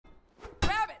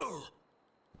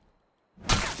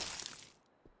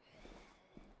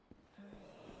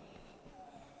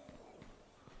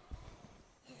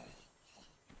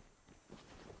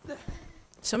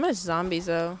So much zombies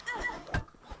though.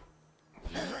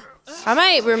 I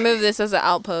might remove this as an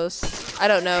outpost. I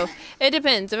don't know. It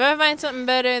depends. If I find something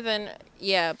better, then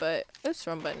yeah, but oops,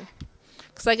 wrong button.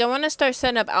 Cause like I want to start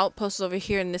setting up outposts over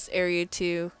here in this area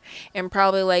too, and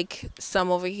probably like some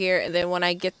over here, and then when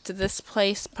I get to this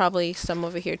place, probably some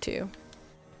over here too.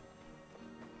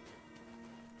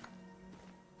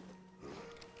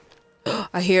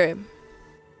 I hear him.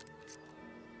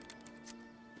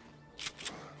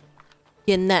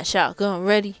 Getting that shotgun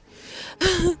ready.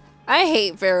 I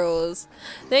hate ferals.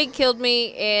 They killed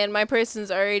me and my person's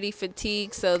already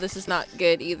fatigued, so this is not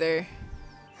good either.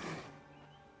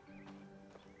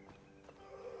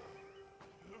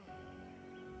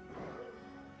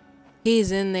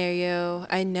 He's in there, yo.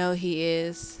 I know he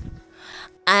is.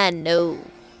 I know.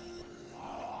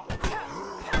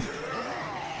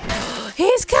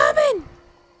 He's coming!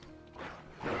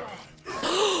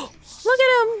 Look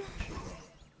at him!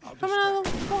 Coming out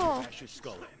of the wall. Your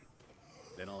skull in.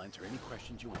 Then I'll answer any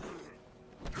questions you want.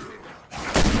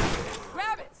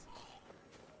 Grab it!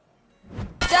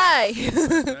 Die!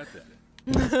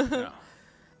 No.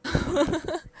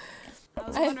 I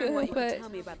was wondering what you could tell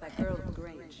me about that girl at the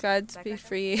Grange. Godspeed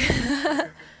for you.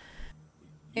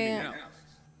 Yeah.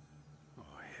 Oh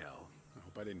hell! I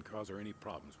hope I didn't cause her any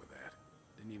problems with that.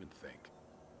 Didn't even think.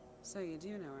 So you do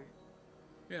know her?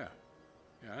 Yeah,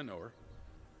 I know her.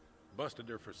 Busted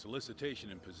her for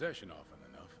solicitation and possession often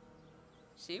enough.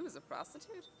 She was a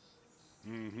prostitute?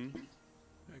 Mm-hmm.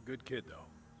 A good kid, though.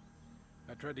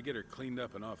 I tried to get her cleaned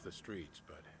up and off the streets,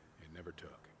 but it never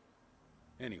took.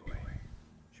 Anyway,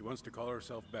 she wants to call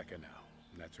herself Becca now,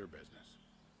 and that's her business.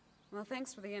 Well,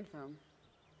 thanks for the info.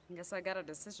 I guess I got a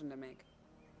decision to make.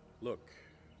 Look,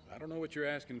 I don't know what you're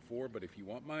asking for, but if you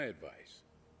want my advice,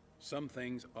 some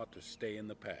things ought to stay in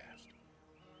the past.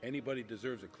 Anybody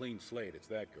deserves a clean slate, it's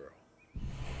that girl.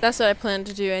 That's what I plan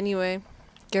to do anyway.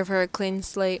 Give her a clean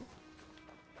slate.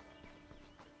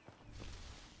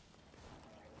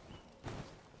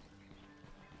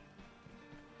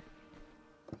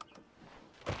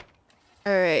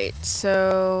 Alright,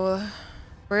 so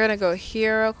we're gonna go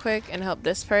here real quick and help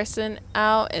this person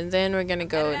out, and then we're gonna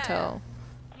go and tell.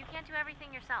 You can't do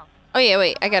everything yourself. Oh yeah,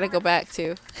 wait, I gotta go back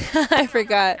too. I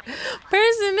forgot.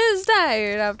 Person is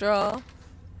tired after all.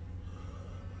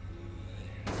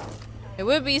 It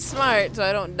would be smart so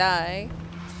I don't die.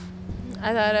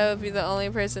 I thought I would be the only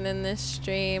person in this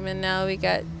stream, and now we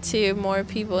got 2 more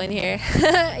people in here.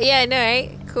 Yeah, I know,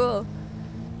 right? Cool.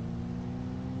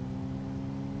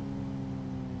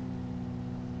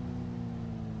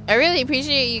 I really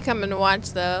appreciate you coming to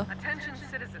watch, though. Attention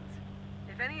citizens.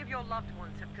 If any of your loved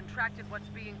ones have contracted what's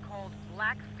being called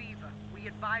black fever, we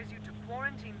advise you to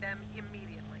quarantine them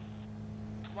immediately.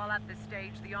 While at this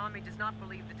stage, the Army does not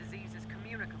believe the disease is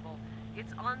communicable,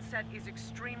 its onset is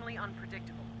extremely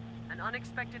unpredictable. An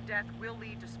unexpected death will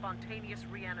lead to spontaneous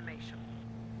reanimation.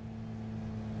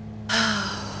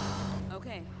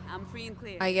 Okay, I'm free and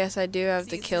clear. I guess I do have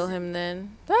to kill him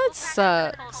then. That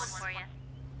sucks. Is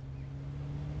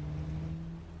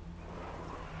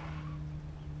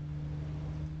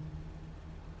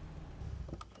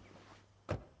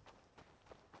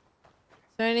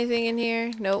there anything in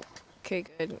here? Nope. Okay,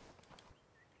 good.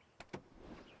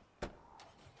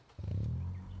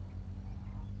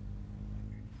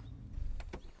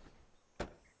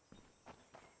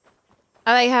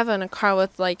 I like having a car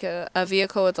with like a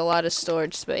vehicle with a lot of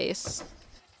storage space.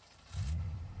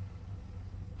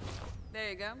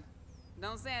 There you go.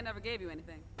 Don't say I never gave you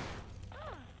anything.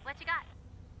 What you got?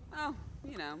 Oh,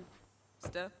 you know,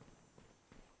 stuff.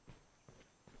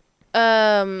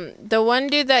 The one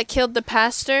dude that killed the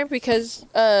pastor because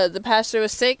the pastor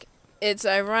was sick, it's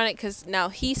ironic because now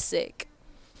he's sick.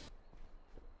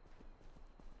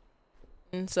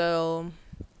 And so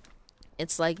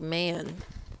it's like, man.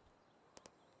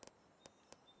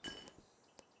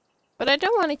 But I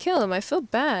don't want to kill him. I feel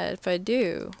bad if I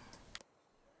do.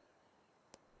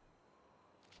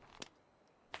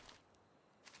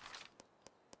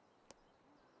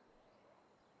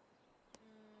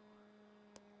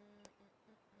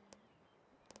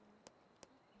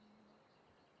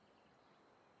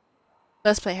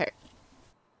 Let's play her.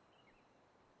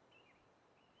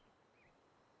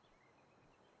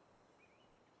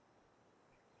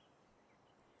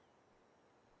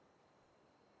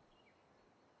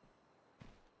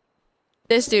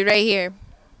 This dude right here.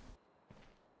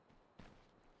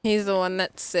 He's the one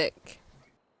that's sick.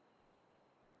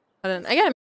 Hold on,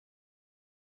 I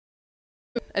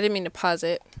didn't mean to pause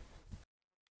it.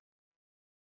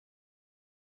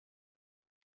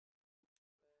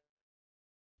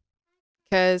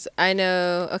 Because I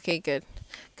know, okay, good.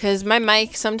 Because my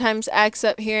mic sometimes acts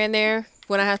up here and there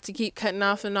when I have to keep cutting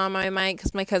off and on my mic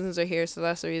because my cousins are here, so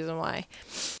that's the reason why.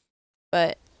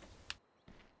 But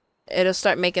it'll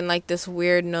start making like this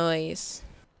weird noise.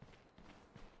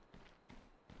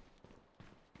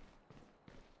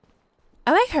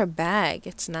 I like her bag.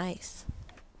 It's nice.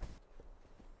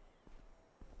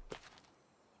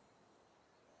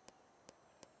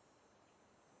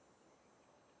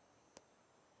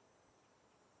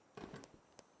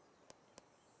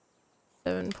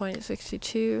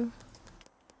 $7.62.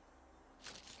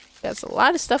 That's a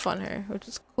lot of stuff on her, which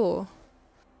is cool.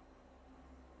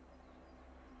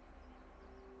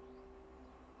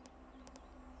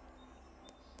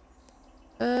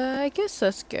 I guess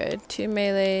that's good. 2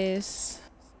 melees,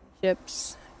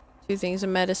 chips, 2 things of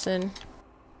medicine.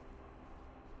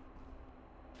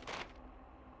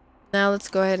 Now let's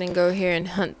go ahead and go here and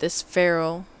hunt this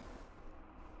feral.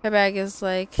 Her bag is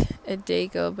like a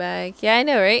Dago bag. Yeah, I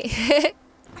know, right?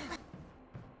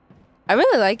 I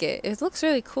really like it. It looks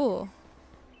really cool.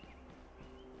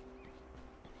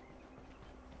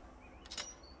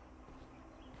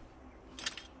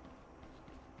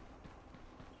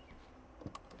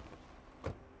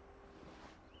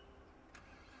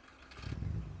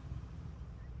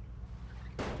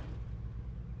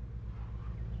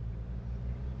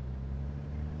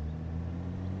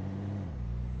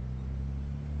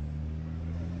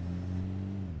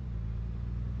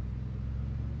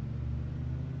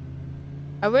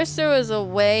 I wish there was a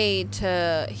way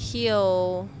to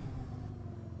heal.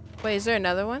 Wait, is there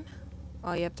another one?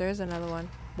 Oh, yep, there is another one.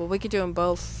 Well, we could do them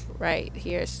both right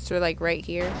here. So we're like right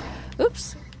here.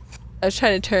 Oops. I was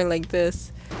trying to turn like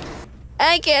this.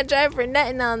 I can't drive for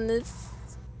nothing on this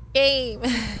game.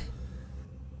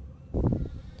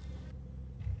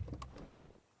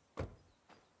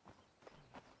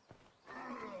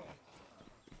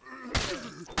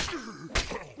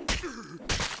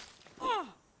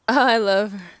 Oh, I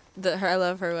love I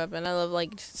love her weapon. I love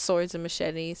like swords and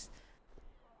machetes.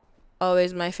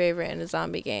 Always my favorite in a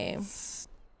zombie game.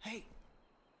 Hey,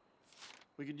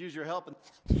 we could use your help in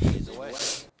days away.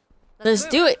 Let's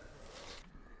do it.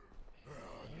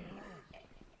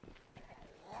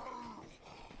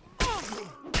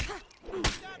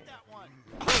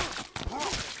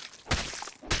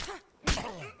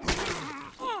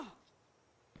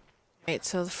 Alright,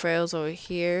 so the frail's over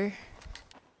here.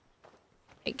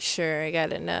 Make sure I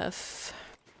got enough.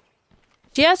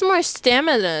 She has more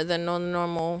stamina than a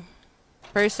normal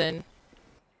person.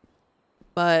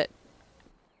 But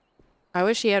I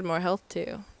wish she had more health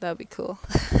too. That would be cool.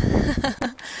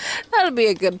 That would be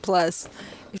a good plus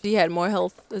if she had more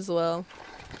health as well.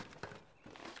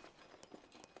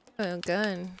 Oh,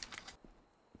 gun.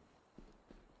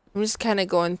 I'm just kind of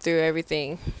going through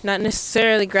everything. Not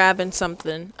necessarily grabbing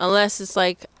something unless it's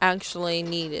like actually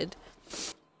needed.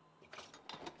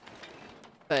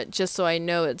 But just so I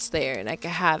know it's there and I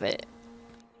can have it.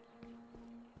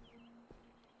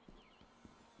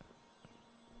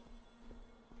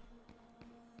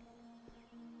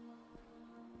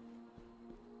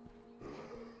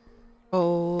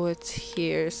 Oh, it's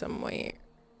here somewhere.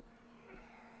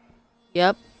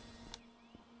 Yep.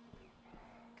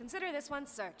 Consider this one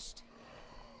searched.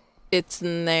 It's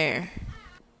in there.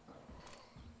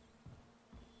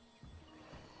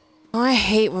 Oh, I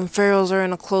hate when ferals are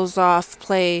in a closed off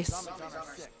place.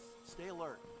 Stay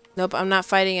alert. Nope, I'm not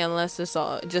fighting unless it's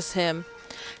all just him.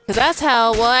 Cause that's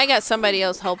how, well, I got somebody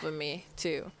else helping me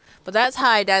too. But that's how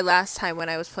I died last time when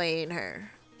I was playing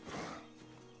her.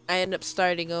 I end up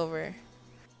starting over.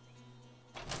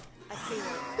 I see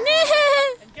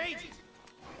her. Engage.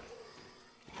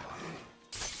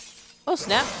 Oh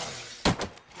snap.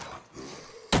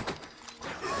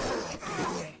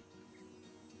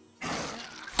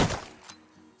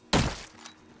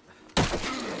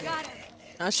 Got it.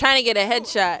 I was trying to get a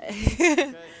headshot. Okay.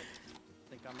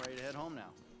 Think I'm ready to head home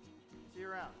now. See you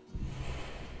around.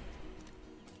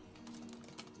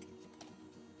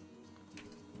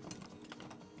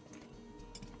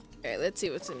 Alright, let's see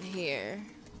what's in here.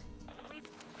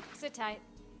 Sit tight.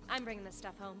 I'm bringing this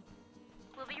stuff home.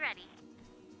 We'll be ready.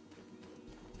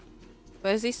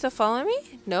 But is he still following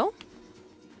me? No?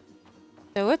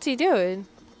 So what's he doing?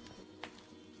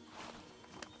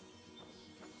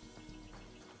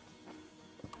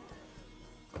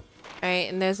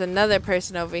 Alright, and there's another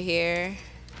person over here.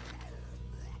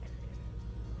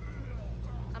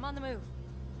 I'm on the move.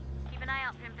 Keep an eye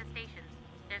out for infestations.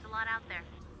 There's a lot out there.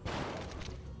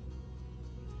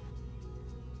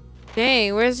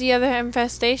 Dang, where's the other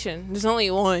infestation? There's only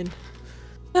one.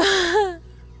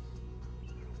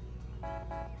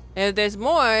 If there's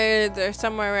more, they're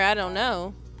somewhere where I don't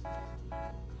know.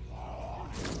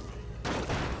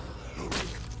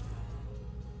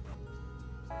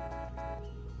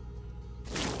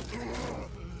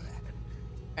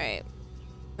 Alright.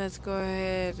 Let's go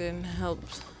ahead and help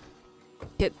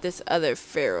get this other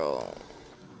feral.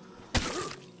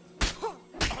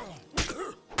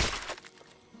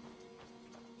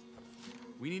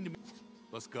 We need to...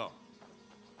 Let's go.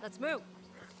 Let's move.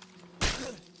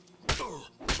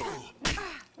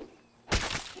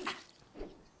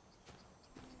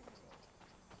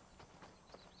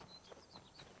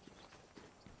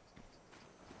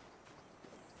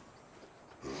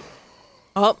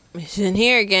 Oh, he's in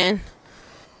here again.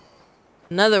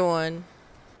 Another one.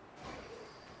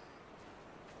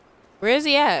 Where is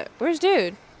he at? Where's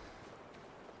dude?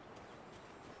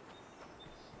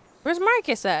 Where's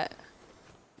Marcus at?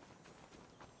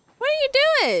 What are you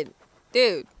doing?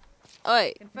 Dude.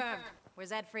 Oi. Confirmed. Where's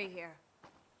that free here?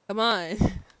 Come on.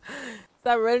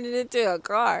 Stop running into a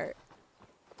car.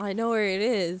 I know where it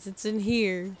is. It's in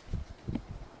here.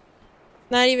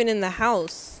 Not even in the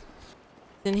house.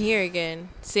 It's in here again.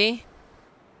 See?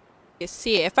 You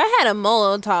see it. If I had a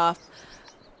Molotov,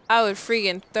 I would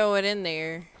freaking throw it in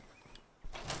there.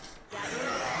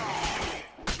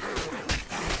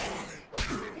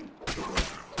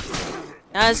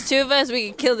 Now it's two of us, we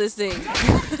can kill this thing.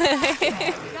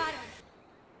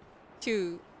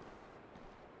 Two.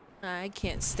 I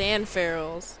can't stand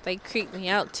ferals. They creep me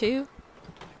out too.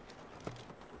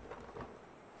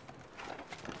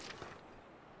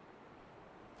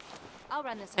 I'll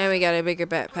run this. And we got a bigger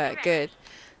backpack. Good.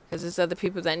 Because there's other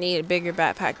people that need a bigger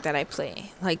backpack that I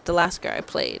play. Like the last girl I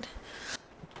played.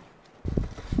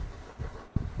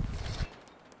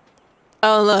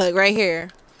 Oh, look. Right here.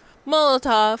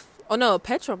 Molotov. Oh, no. A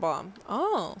petrol bomb.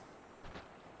 Oh.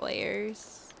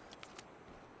 Flares.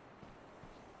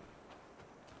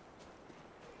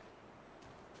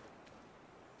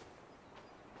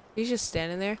 He's just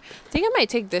standing there. I think I might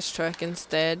take this truck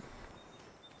instead.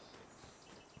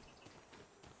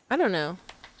 I don't know.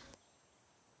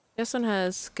 This one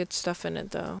has good stuff in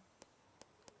it, though.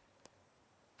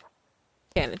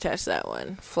 Can't attach that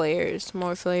one. Flares.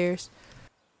 More flares.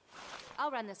 I'll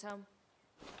run this home.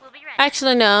 We'll be ready.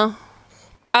 Actually, no.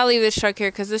 I'll leave this truck here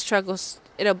because this truck will...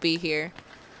 It'll be here.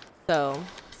 So...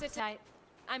 Sit tight.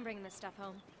 I'm bringing this stuff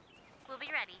home. We'll be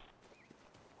ready.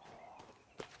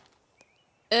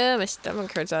 My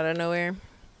stomach hurts out of nowhere.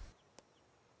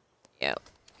 Yep.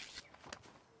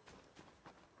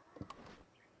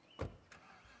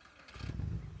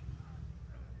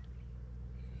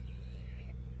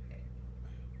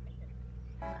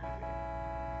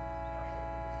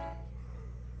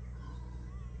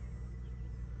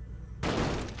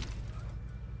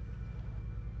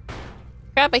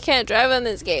 Crap, I can't drive on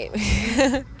this game.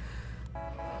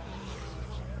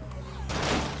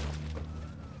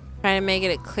 Trying to make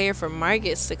it clear for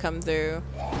Marcus to come through.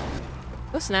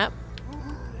 Oh, snap.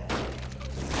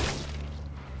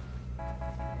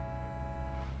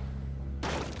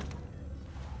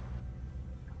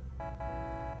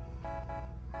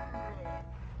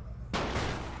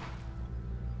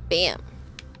 Bam.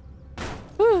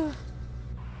 Whew.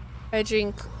 I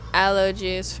drink aloe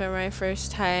juice for my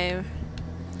first time.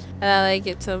 And I like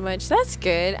it so much. That's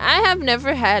good. I have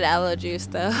never had aloe juice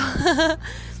though. So,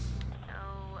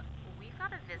 we've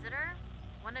got a visitor.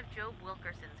 One of Job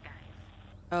Wilkerson's guys.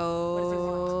 Oh,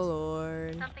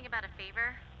 Lord. Something about a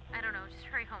favor? I don't know. Just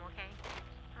hurry home, okay?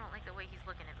 I don't like the way he's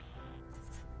looking at me.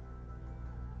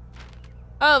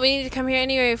 Oh, we need to come here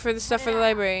anyway for the stuff for the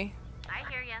library. I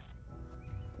hear ya.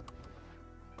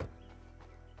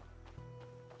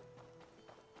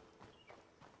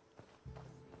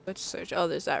 Which search? Oh,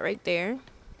 there's that right there.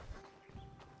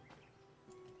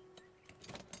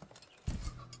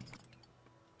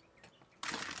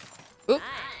 Oop.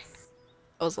 Nice.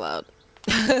 That was loud.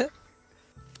 Okay.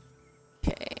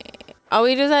 Oh,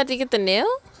 we just had to get the nail?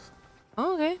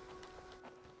 Oh, okay.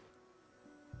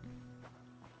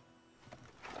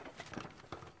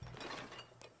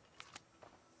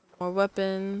 More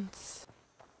weapons.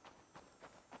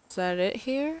 Is that it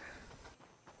here?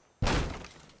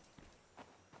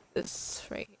 This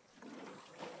right here.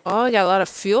 Oh, I got a lot of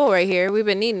fuel right here. We've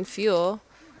been needing fuel.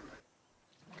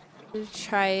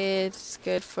 Try it. It's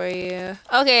good for you.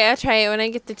 Okay, I'll try it when I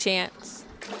get the chance.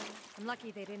 I'm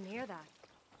lucky they didn't hear that.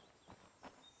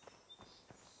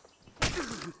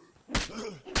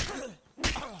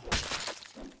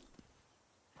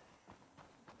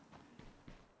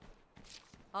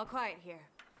 All quiet here.